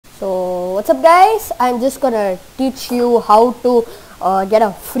what's up guys, I'm just gonna teach you how to get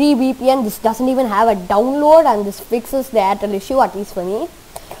a free VPN. This doesn't even have a download and this fixes the Airtel issue, at least for me.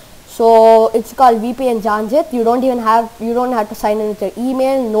 So it's called VPN Janjit. You don't have to sign in with your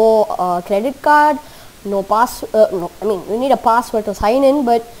email, no credit card, no you need a password to sign in,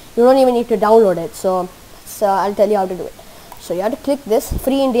 but you don't even need to download it. So I'll tell you how to do it. So you have to click this.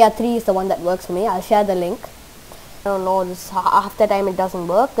 Free India 3 is the one that works for me. I'll share the link. I don't know, this half the time it doesn't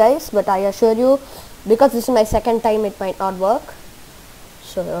work guys, but I assure you, because this is my second time, it might not work.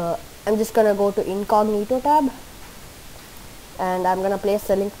 So I'm just gonna go to incognito tab and I'm gonna place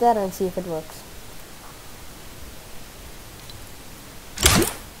the link there and see if it works.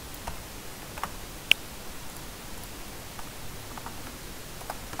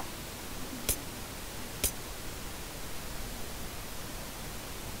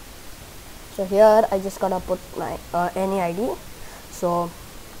 So here I just gotta put my any ID. So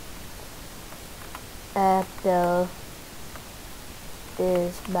Airtel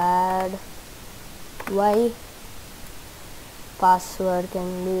is bad. Why? Password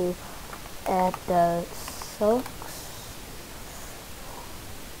can be Airtel sucks.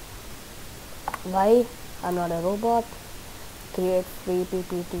 Why? I'm not a robot. Create free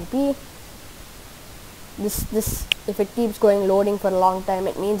PPTP. This if it keeps going loading for a long time,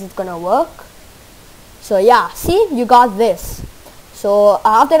 it means it's gonna work. So yeah, see, you got this. So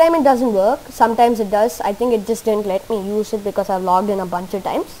half the time it doesn't work, sometimes it does. I think it just didn't let me use it because I've logged in a bunch of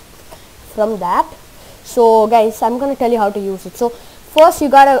times from that. So guys, I'm gonna tell you how to use it. So first you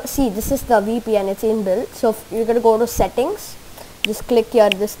gotta see, this is the VPN, it's inbuilt. So you're gonna go to settings, just click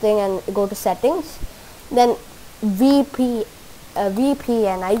here this thing and go to settings, then VPN.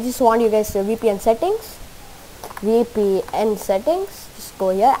 I just want you guys to VPN settings, just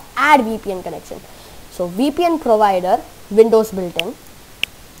go here, add VPN connection. So VPN provider, Windows built-in.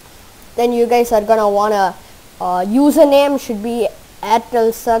 Then you guys are gonna wanna username should be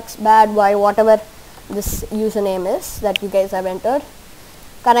Airtel sucks bad why, whatever this username is that you guys have entered.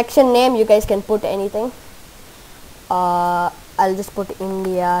 Connection name, you guys can put anything. I'll just put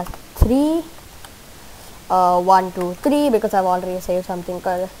India 3 1 2 3 because I've already saved something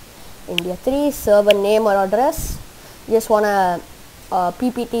called India 3. Server name or address, you just wanna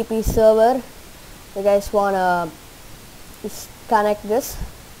PPTP server. You guys wanna connect this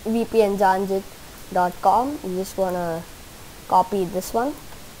vpnjanjit.com. You just wanna copy this one,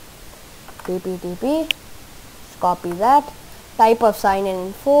 PPTP, just copy that. Type of sign in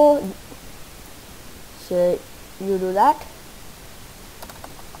info, so you do that.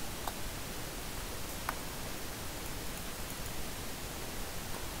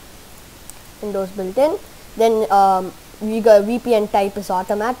 Windows built-in. Then we got VPN type is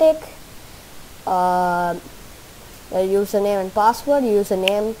automatic. Username and password.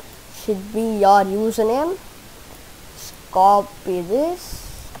 Username should be your username. Just copy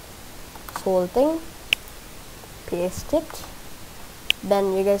this whole thing, paste it.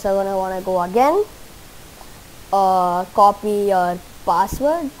 Then you guys are gonna wanna go again. Copy your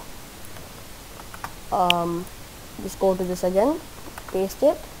password. Just go to this again, paste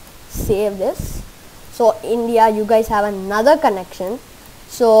it, save this. So India, you guys have another connection.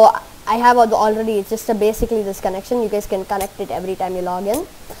 So I have already, it's just basically this connection. You guys can connect it every time you log in.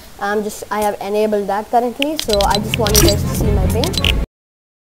 I have enabled that currently, so I just want you guys to see my ping.